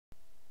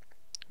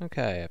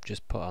Okay, I've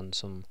just put on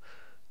some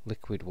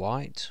liquid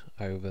white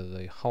over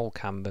the whole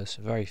canvas,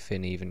 a very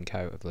thin even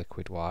coat of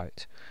liquid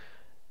white,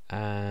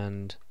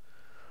 and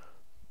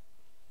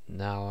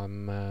now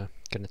I'm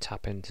going to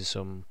tap into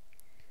some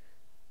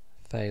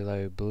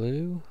phthalo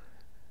blue.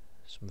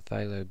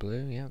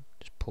 Yeah,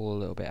 just pull a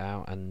little bit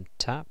out and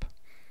tap.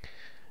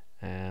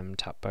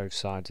 Tap both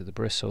sides of the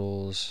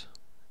bristles,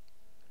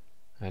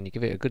 and you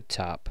give it a good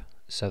tap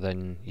so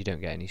then you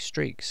don't get any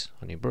streaks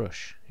on your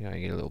brush. You know,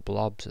 you get little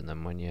blobs, and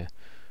then when you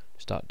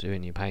start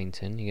doing your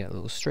painting you get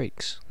little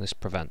streaks. This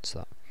prevents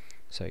that.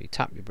 So you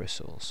tap your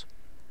bristles.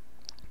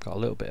 Got a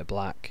little bit of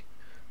black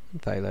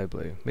and phthalo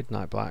blue,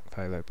 midnight black,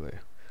 phthalo blue.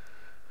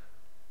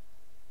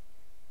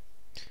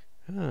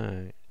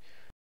 Alright.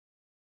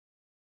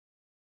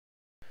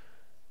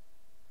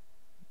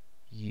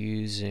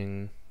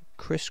 Using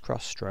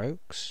crisscross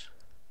strokes,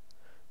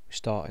 we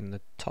start in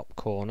the top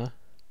corner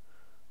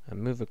and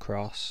move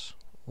across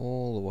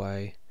all the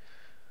way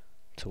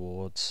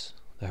towards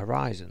the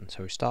horizon.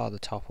 So we start at the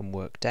top and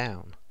work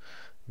down.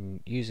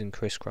 And using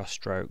crisscross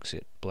strokes,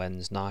 it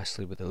blends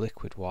nicely with the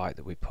liquid white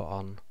that we put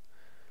on,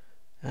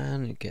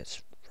 and it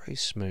gets very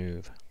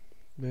smooth,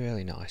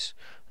 really nice.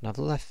 And I've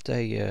left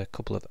a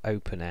couple of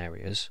open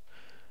areas.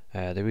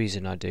 The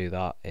reason I do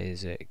that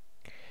is it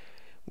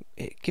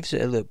gives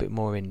it a little bit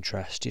more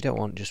interest. You don't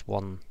want just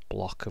one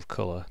block of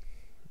colour.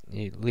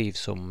 You leave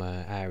some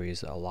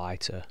areas that are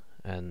lighter,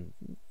 and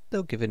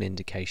they'll give an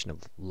indication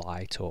of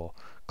light or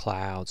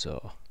clouds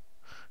or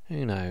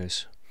who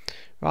knows.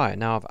 Right,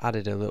 now I've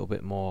added a little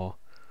bit more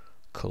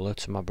colour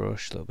to my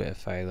brush, a little bit of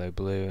phthalo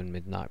blue and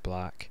midnight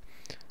black,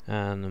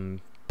 and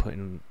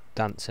I'm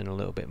dancing a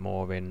little bit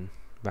more in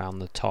around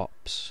the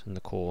tops and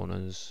the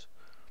corners,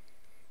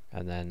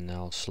 and then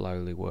I'll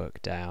slowly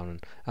work down,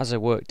 and as I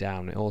work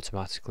down it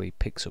automatically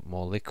picks up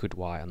more liquid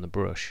white on the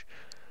brush,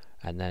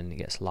 and then it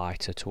gets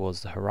lighter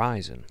towards the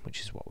horizon,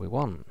 which is what we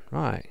want.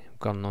 Right, I've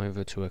gone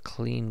over to a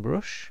clean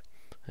brush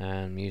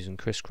and I'm using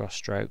crisscross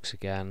strokes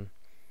again,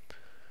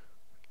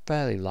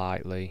 fairly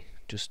lightly,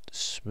 just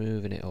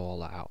smoothing it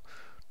all out.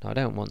 Now I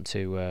don't want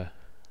to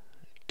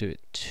do it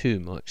too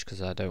much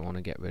because I don't want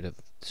to get rid of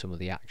some of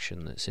the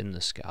action that's in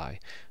the sky.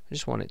 I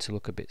just want it to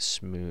look a bit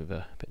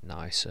smoother, a bit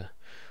nicer.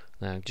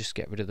 Now just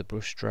get rid of the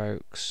brush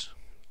strokes,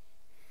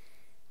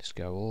 just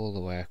go all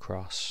the way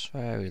across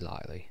very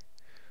lightly.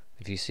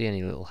 If you see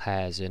any little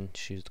hairs in,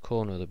 just use the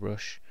corner of the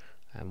brush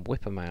and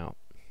whip them out.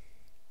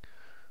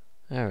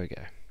 There we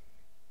go.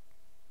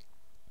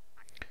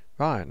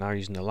 Right, now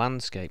using a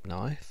landscape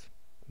knife,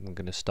 we're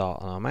going to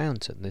start on our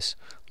mountain. This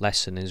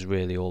lesson is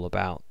really all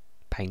about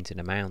painting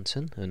a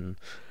mountain, and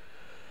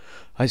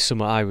it's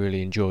something I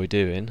really enjoy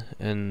doing,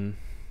 and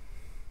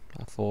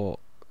I thought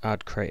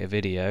I'd create a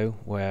video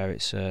where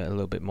it's a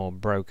little bit more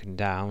broken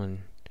down, and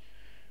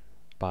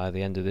by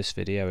the end of this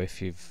video,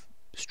 if you've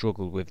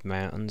struggled with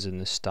mountains in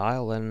this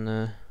style,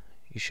 then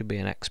you should be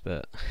an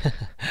expert.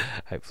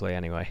 Hopefully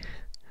anyway.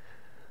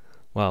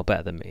 Well,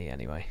 better than me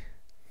anyway.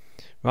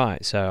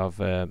 Right, so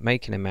I've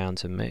making a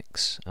mountain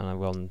mix, and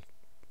I've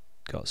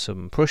got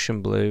some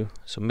Prussian blue,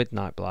 some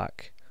midnight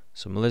black,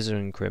 some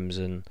alizarin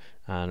crimson,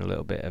 and a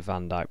little bit of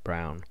Van Dyke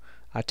brown.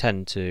 I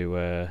tend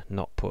to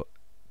not put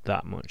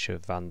that much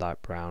of Van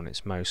Dyke brown.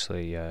 It's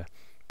mostly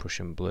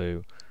Prussian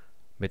blue,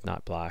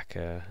 midnight black,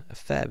 a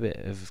fair bit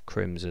of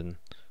crimson,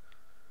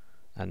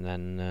 and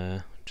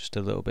then just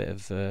a little bit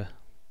of the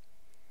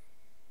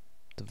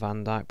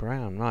Van Dyke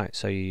brown. Right,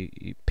 so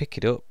you pick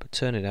it up,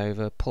 turn it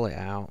over, pull it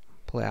out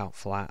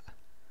flat,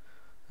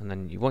 and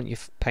then you want your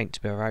paint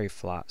to be very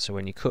flat, so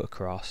when you cut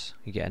across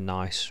you get a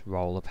nice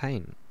roll of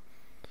paint.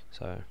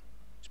 So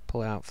just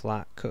pull it out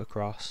flat, cut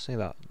across, see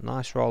that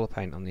nice roll of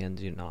paint on the end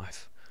of your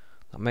knife.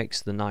 That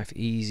makes the knife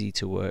easy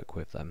to work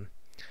with them.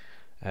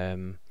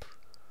 Here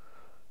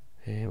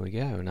we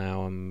go.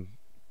 Now I'm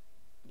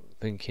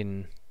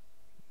thinking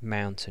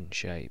mountain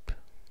shape,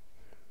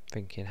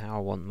 thinking how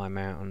I want my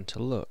mountain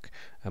to look,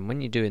 and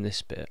when you're doing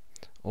this bit,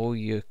 all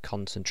you're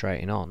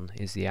concentrating on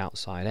is the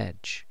outside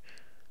edge.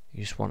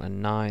 You just want a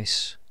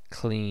nice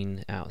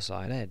clean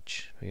outside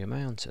edge for your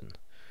mountain.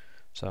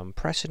 So I'm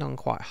pressing on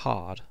quite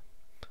hard,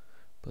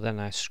 but then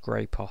I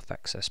scrape off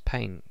excess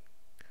paint,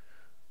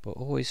 but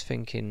always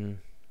thinking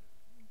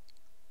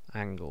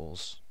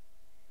angles,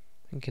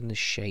 thinking the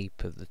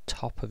shape of the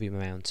top of your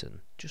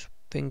mountain. Just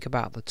think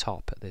about the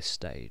top at this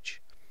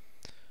stage.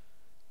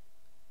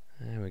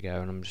 There we go,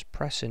 and I'm just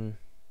pressing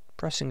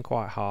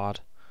quite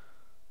hard,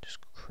 just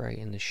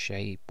creating the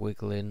shape,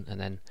 wiggling, and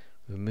then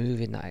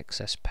removing that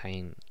excess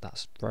paint.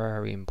 That's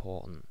very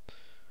important.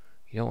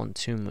 You don't want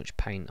too much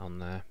paint on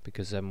there,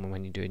 because then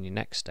when you're doing your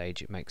next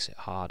stage it makes it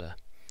harder.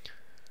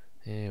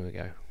 Here we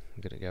go.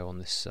 I'm going to go on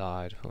this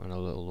side, put in a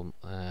little lump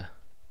there,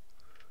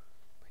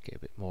 make it a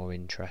bit more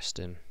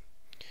interesting.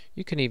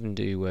 You can even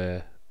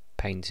do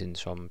paintings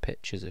from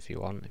pictures if you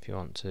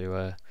want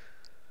to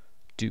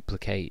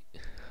duplicate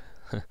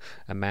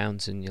a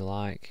mountain you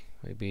like,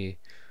 maybe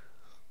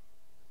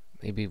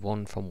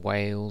one from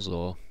Wales,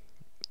 or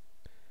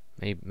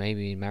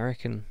maybe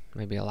American,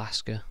 maybe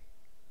Alaska.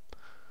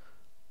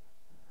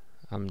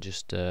 I'm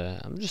just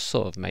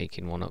sort of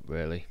making one up,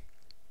 really.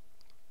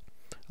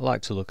 I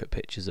like to look at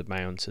pictures of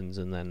mountains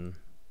and then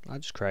I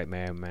just create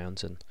my own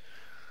mountain.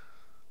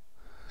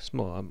 It's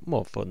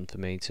more fun for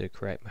me to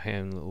create my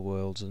own little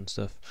worlds and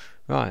stuff.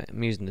 Right,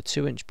 I'm using the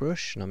 2-inch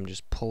brush and I'm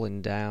just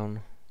pulling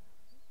down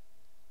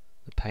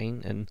the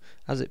paint, and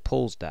as it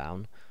pulls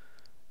down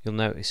you'll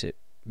notice it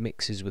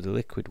mixes with the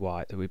liquid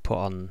white that we put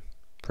on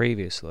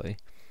previously,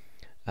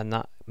 and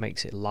that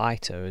makes it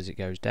lighter as it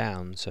goes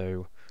down.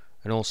 So,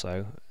 and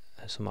also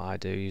something I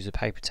do, use a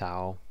paper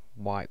towel,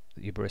 wipe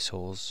your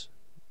bristles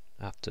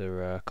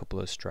after a couple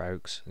of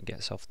strokes and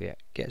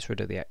gets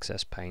rid of the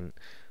excess paint,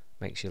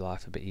 makes your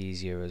life a bit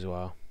easier as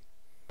well.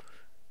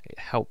 It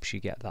helps you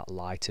get that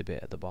lighter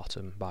bit at the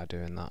bottom by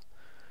doing that.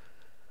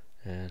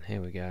 And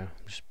here we go,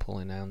 I'm just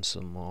pulling down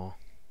some more,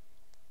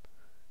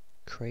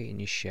 creating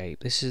your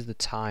shape. This is the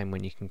time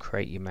when you can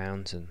create your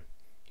mountain.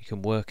 You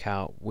can work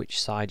out which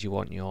side you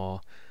want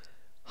your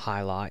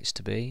highlights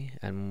to be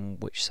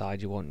and which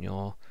side you want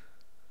your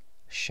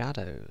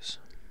shadows.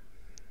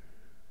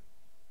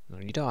 Now,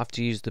 you don't have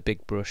to use the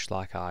big brush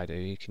like I do,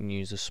 you can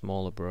use a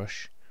smaller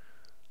brush.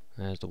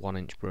 There's the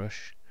 1-inch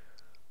brush,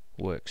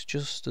 works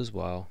just as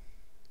well,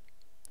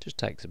 just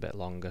takes a bit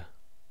longer.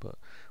 But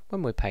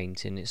when we're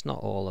painting, it's not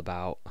all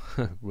about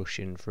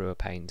rushing through a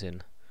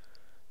painting.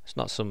 It's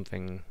not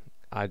something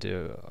I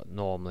do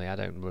normally. I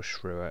don't rush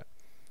through it.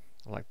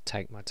 I like to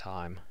take my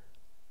time.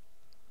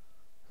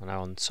 I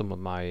know on some of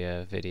my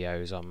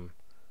videos I'm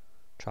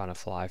trying to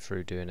fly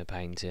through doing a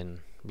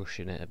painting,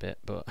 rushing it a bit,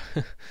 but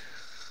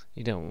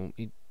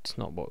it's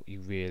not what you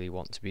really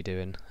want to be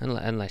doing,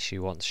 unless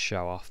you want to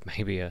show off,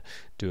 maybe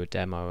do a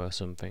demo or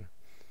something,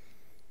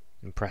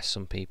 impress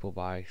some people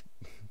by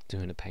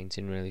doing a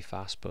painting really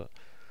fast, but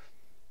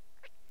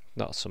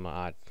not something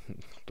I'd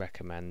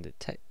recommend.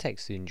 It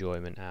takes the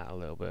enjoyment out a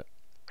little bit.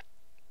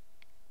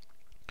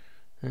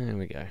 There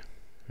we go.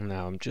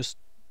 Now I'm just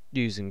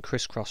using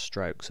crisscross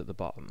strokes at the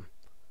bottom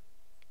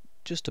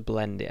just to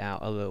blend it out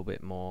a little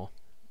bit more,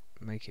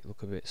 make it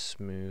look a bit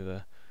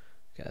smoother,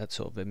 get that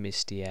sort of a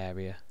misty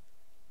area.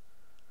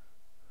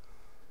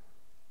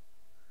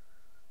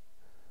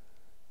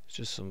 It's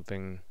just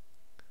something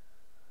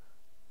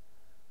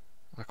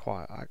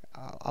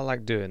I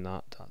like doing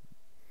that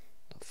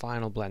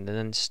final blend, and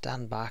then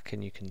stand back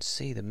and you can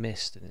see the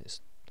mist, and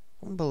it's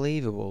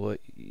unbelievable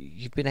that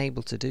you've been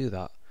able to do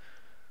that.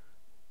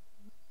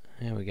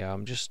 There we go.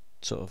 I'm just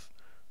sort of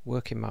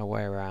working my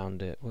way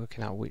around it,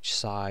 working out which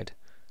side,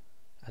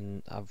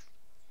 and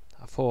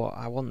I thought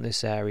I want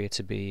this area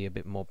to be a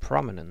bit more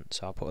prominent,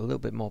 so I'll put a little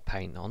bit more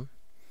paint on,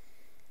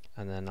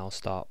 and then I'll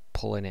start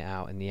pulling it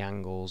out in the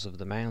angles of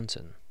the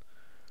mountain,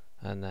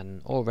 and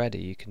then already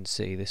you can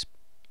see this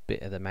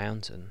bit of the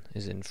mountain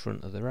is in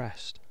front of the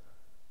rest,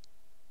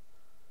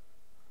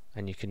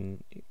 and you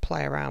can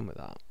play around with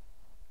that,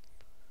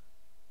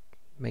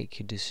 make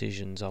your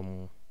decisions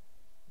on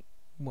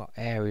what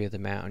area of the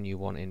mountain you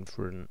want in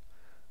front,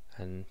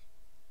 and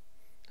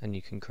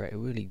you can create a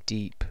really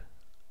deep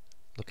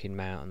looking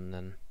mountain.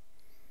 Then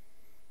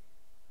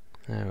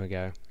there we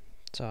go.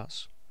 So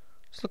it's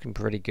looking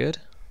pretty good.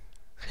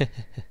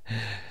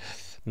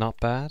 Not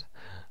bad.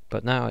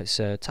 But now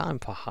it's time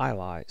for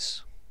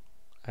highlights,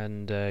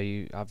 and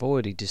I've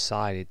already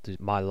decided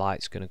that my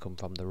light's going to come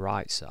from the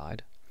right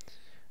side,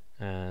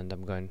 and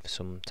I'm going for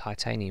some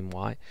titanium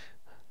white.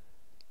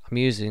 I'm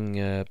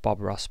using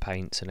Bob Ross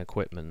paints and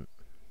equipment,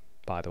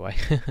 by the way.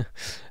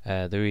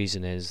 The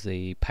reason is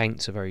the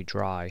paints are very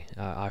dry.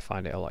 I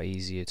find it a lot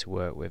easier to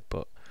work with,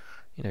 but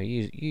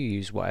you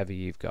use whatever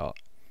you've got,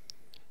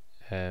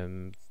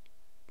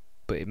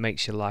 but it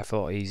makes your life a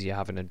lot easier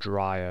having a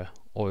drier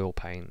oil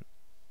paint.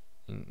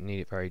 You need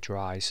it very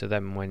dry, so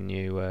then when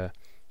you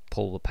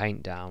pull the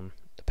paint down,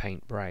 the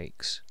paint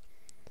breaks.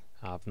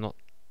 I've not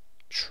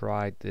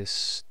tried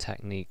this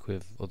technique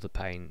with other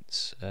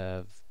paints.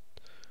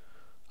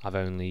 I've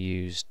only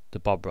used the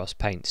Bob Ross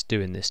paints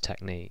doing this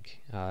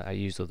technique. I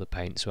use other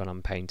paints when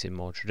I'm painting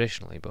more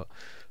traditionally, but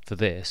for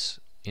this,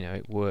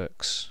 it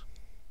works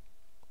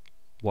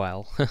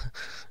well.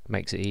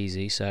 Makes it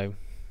easy, so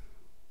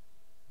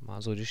might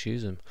as well just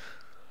use them.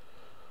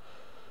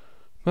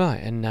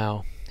 Right, and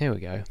now here we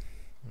go.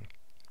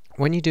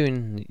 When you're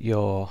doing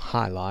your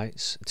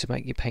highlights, to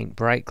make your paint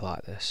break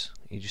like this,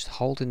 you're just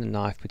holding the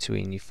knife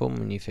between your thumb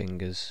and your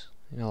fingers,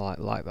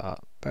 like that,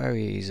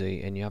 very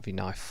easy, and you have your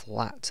knife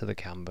flat to the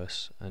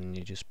canvas and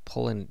you're just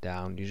pulling it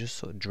down. You're just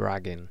sort of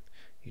dragging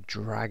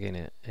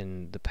it,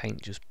 and the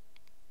paint just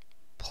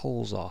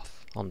pulls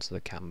off onto the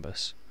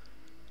canvas,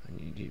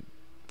 and you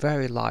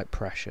very light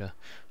pressure,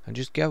 and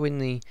just go in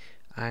the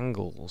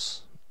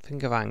angles,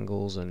 think of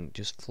angles, and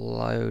just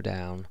flow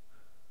down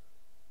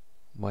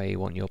where you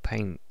want your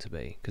paint to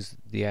be, because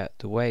the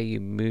way you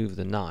move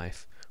the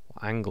knife,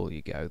 what angle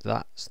you go,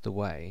 that's the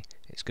way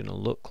it's going to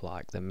look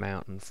like the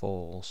mountain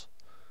falls.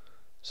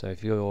 So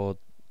if you're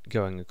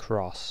going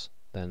across,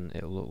 then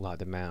it'll look like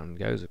the mountain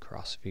goes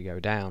across. If you go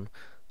down,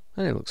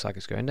 then it looks like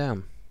it's going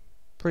down.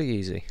 Pretty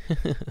easy.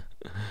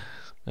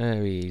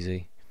 Very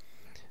easy.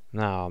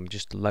 Now I'm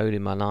just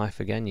loading my knife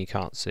again. You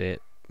can't see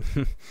it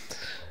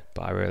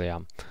but I really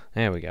am.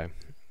 There we go.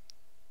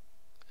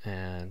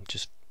 And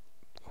just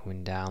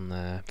going down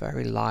there,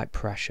 very light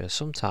pressure.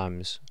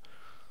 Sometimes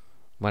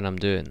when I'm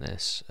doing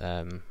this,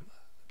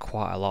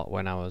 quite a lot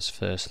when I was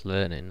first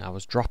learning, I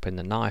was dropping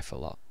the knife a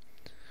lot,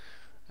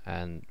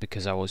 and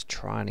because I was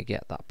trying to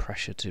get that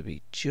pressure to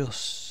be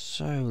just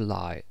so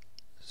light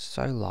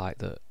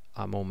that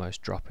I'm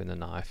almost dropping the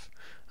knife,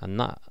 and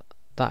that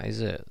is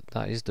it.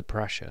 That is the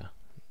pressure.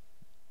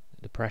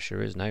 The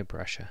pressure is no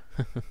pressure.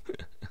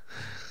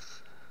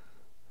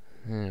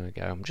 There we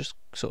go. I'm just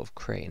sort of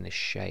creating this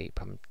shape.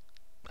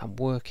 I'm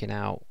working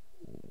out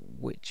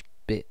which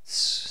bits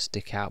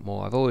stick out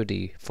more. I've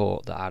already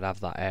thought that I'd have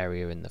that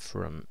area in the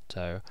front,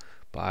 so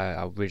but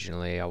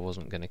originally I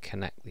wasn't going to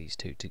connect these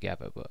two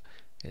together, but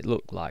it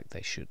looked like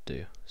they should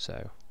do,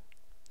 so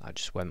I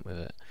just went with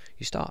it.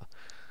 You start,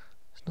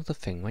 it's another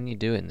thing, when you're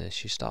doing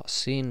this, you start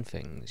seeing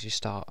things, you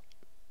start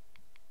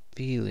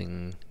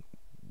feeling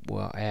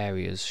what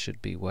areas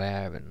should be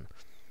where, and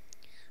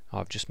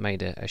I've just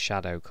made a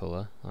shadow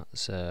colour.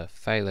 That's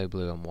phthalo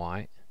blue and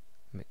white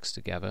mixed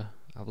together.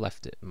 I've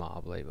left it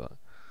marbly, but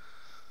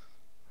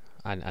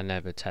I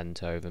never tend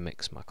to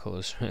overmix my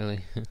colours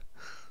really.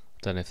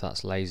 Don't know if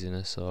that's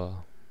laziness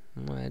or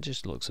well, it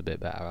just looks a bit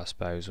better, I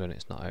suppose, when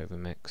it's not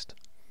overmixed.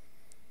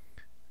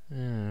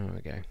 There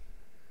we go.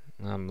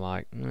 I'm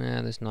like,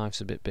 yeah, this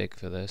knife's a bit big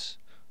for this.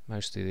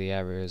 Most of the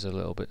area is a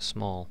little bit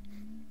small.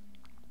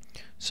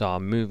 So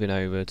I'm moving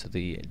over to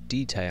the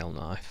detail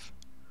knife.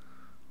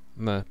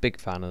 I'm a big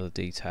fan of the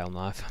detail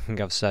knife. I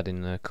think I've said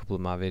in a couple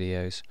of my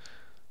videos,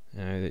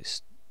 you know,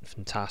 it's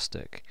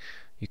fantastic.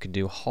 You can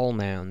do whole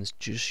mounds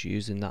just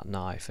using that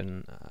knife,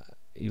 and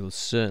you'll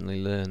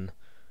certainly learn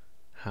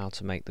how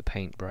to make the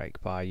paint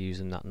break by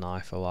using that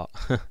knife a lot.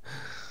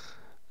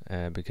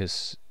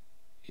 Because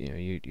you know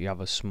you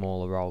have a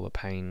smaller roll of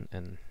paint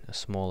and a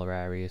smaller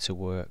area to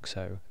work,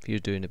 so if you're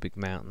doing a big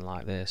mountain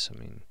like this, I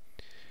mean,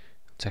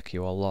 it'll take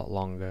you a lot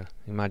longer.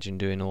 Imagine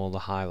doing all the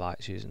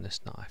highlights using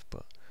this knife,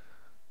 but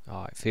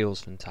oh, it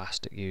feels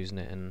fantastic using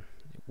it, and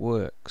it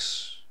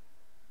works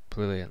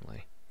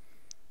brilliantly,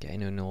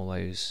 getting in all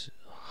those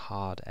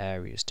hard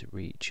areas to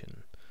reach.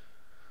 And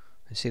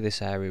see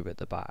this area at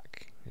the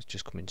back, it's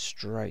just coming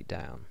straight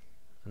down,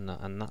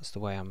 and that's the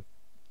way I'm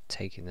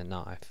taking the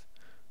knife.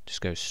 Just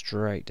go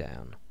straight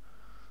down.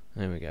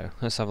 There we go.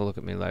 Let's have a look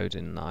at me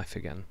loading the knife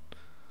again.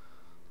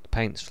 The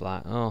paint's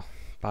flat. Oh,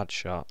 bad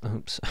shot.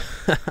 Oops.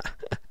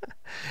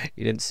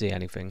 You didn't see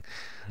anything.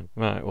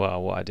 Right,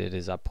 well, what I did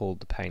is I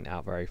pulled the paint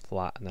out very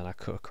flat and then I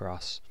cut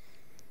across.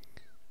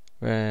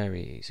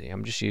 Very easy.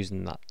 I'm just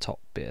using that top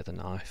bit of the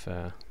knife.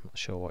 Not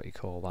sure what you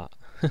call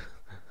that.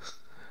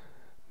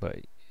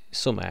 But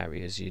some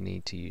areas you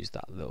need to use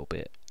that little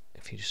bit.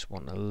 If you just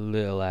want a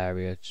little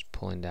area, just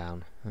pulling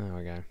down. There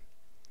we go.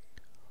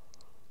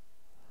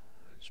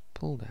 Just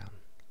pull down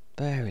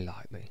very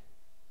lightly.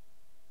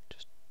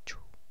 Just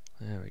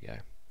there we go.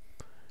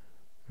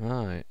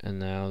 Right, and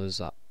now there's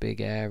that big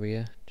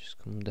area. Just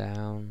come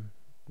down.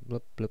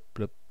 Blup, blup,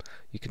 blup.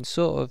 You can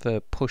sort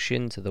of push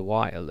into the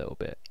white a little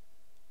bit,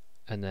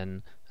 and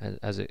then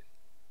as it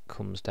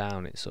comes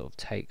down, it sort of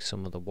takes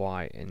some of the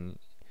white, and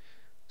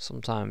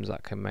sometimes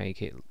that can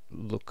make it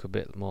look a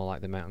bit more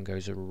like the mountain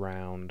goes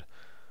around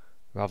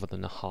rather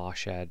than a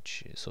harsh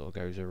edge. It sort of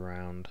goes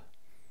around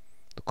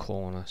the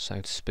corner,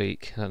 so to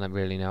speak. I don't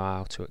really know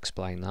how to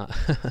explain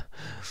that.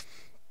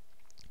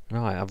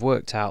 Right, I've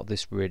worked out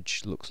this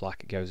ridge looks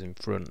like it goes in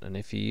front, and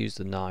if you use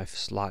the knife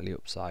slightly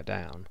upside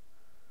down,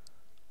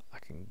 I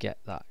can get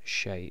that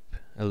shape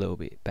a little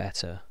bit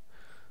better.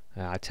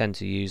 I tend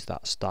to use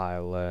that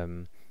style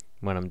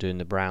when I'm doing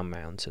the brown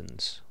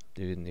mountains,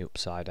 doing the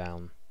upside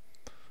down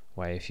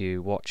way. If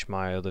you watch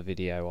my other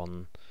video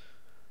on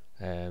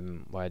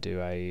where I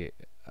do a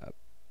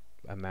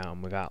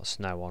mountain without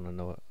snow on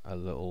and a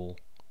little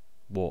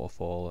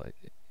waterfall,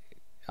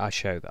 I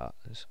show that.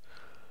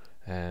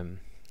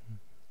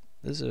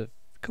 There's a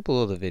couple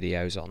other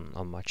videos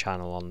on my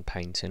channel on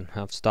painting.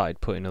 I've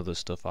started putting other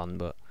stuff on,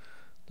 but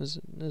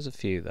there's a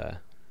few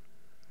there.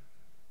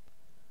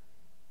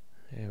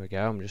 Here we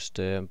go. I'm just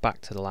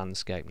back to the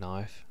landscape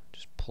knife,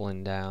 just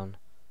pulling down,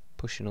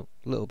 pushing up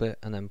a little bit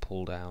and then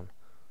pull down,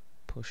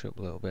 push up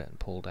a little bit and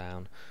pull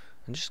down,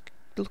 and just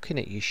looking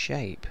at your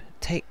shape.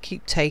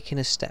 Keep taking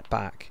a step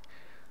back.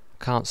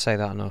 Can't say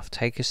that enough.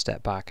 Take a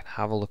step back and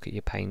have a look at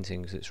your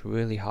paintings. It's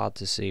really hard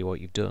to see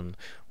what you've done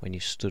when you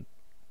stood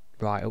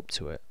right up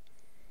to it.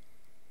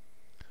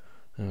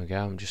 There we go.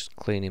 I'm just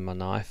cleaning my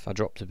knife. I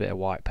dropped a bit of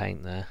white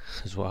paint there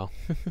as well.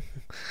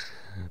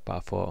 But I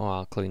thought, oh,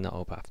 I'll clean that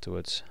up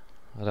afterwards.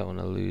 I don't want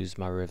to lose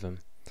my rhythm.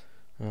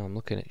 Oh, I'm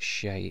looking at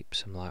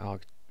shapes. I'm like, oh,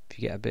 if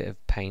you get a bit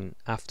of paint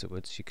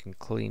afterwards, you can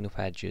clean up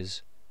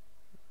edges,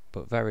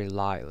 but very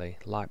lightly,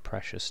 light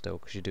pressure still,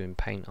 because you're doing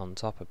paint on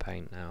top of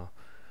paint now.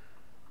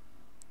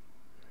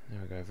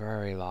 There we go.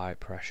 Very light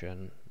pressure,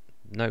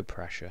 no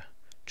pressure,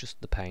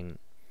 just the paint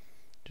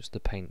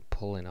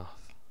pulling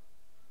off.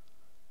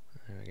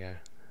 There we go.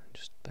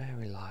 Just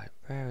very light,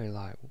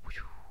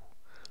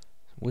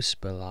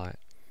 whisper light.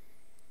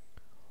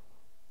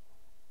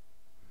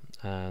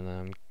 and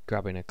I'm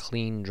grabbing a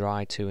clean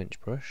dry 2-inch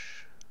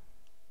brush.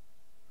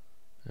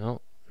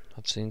 Oh,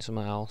 I've seen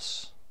something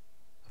else.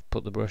 I've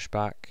put the brush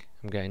back,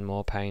 I'm getting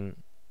more paint.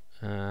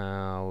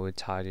 We're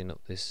tidying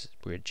up this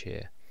bridge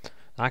here.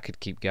 I could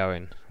keep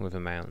going with a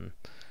mountain.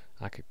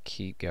 I could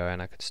keep going.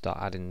 I could start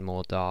adding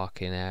more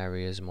dark in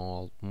areas,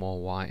 more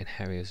white in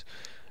areas.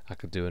 I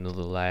could do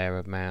another layer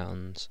of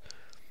mountains.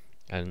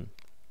 And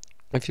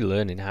if you're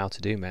learning how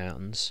to do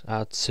mountains,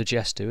 I'd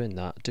suggest doing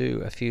that.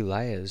 Do a few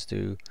layers.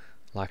 Do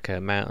like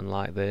a mountain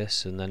like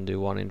this, and then do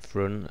one in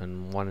front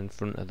and one in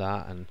front of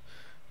that, and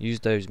use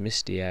those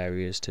misty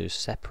areas to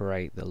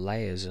separate the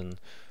layers, and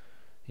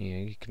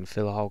you can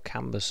fill a whole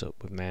canvas up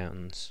with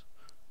mountains.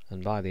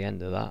 And by the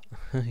end of that,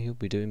 you'll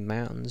be doing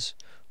mountains,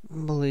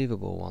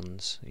 unbelievable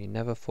ones you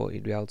never thought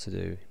you'd be able to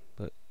do,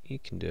 but you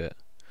can do it.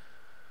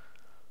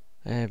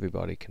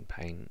 Everybody can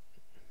paint,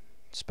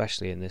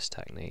 especially in this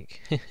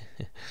technique.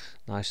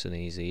 Nice and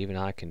easy. Even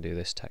I can do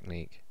this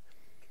technique.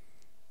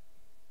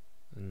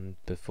 And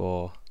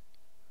before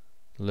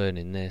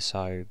learning this,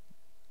 I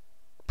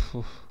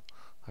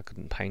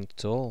couldn't paint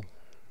at all.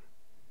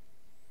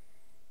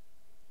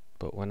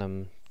 But when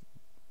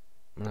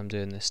I'm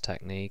doing this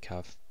technique,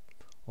 I've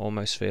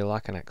almost feel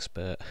like an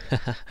expert.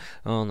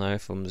 Oh no,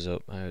 thumbs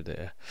up. Oh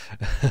dear.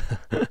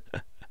 I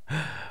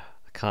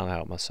can't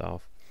help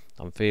myself.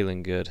 I'm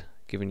feeling good,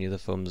 giving you the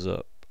thumbs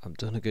up. I've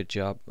done a good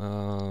job.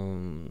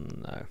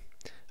 No,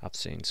 I've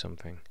seen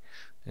something.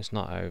 It's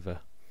not over.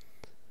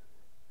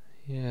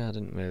 Yeah, I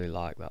didn't really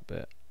like that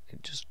bit.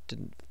 It just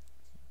didn't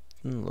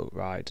look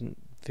right. Didn't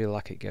feel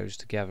like it goes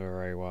together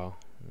very well.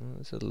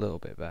 It's a little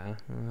bit better.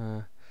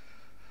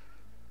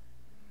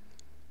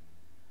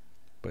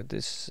 But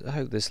I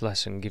hope this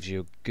lesson gives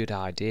you a good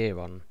idea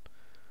on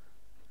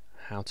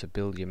how to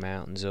build your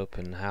mountains up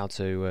and how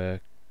to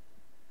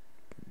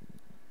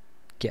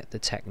get the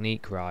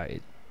technique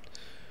right.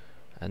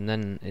 And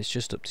then it's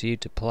just up to you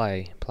to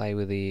play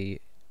with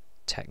the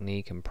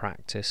technique and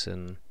practice,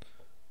 and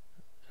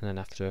then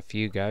after a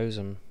few goes,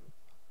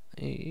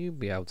 you'll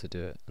be able to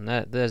do it. And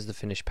there's the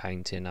finished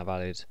painting. I've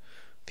added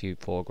a few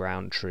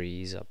foreground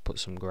trees. I've put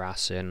some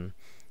grass in,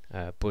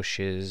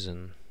 bushes,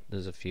 and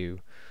there's a few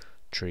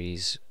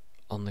trees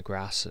on the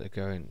grass that are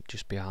going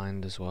just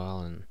behind as well,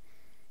 and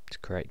to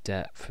create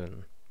depth.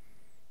 And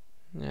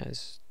yeah,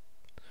 it's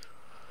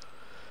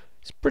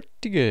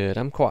pretty good.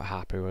 I'm quite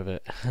happy with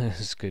it.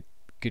 It's good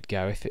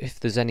go. If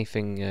there's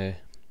anything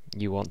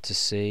you want to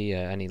see,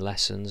 any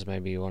lessons,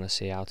 maybe you want to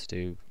see how to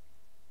do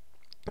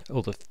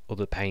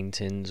other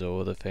paintings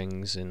or other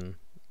things, and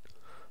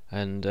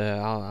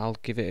I'll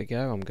give it a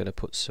go. I'm going to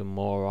put some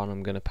more on.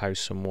 I'm going to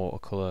post some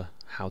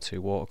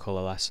how-to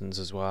watercolor lessons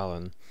as well,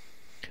 and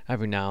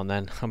every now and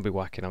then I'll be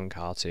whacking on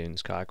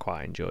cartoons, because I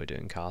quite enjoy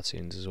doing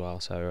cartoons as well.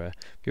 So if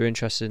you're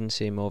interested in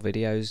seeing more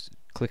videos,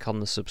 click on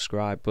the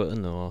subscribe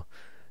button or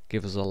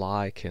give us a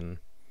like, and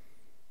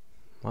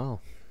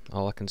well,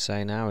 all I can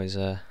say now is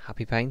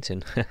happy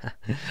painting.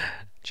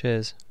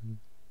 Cheers.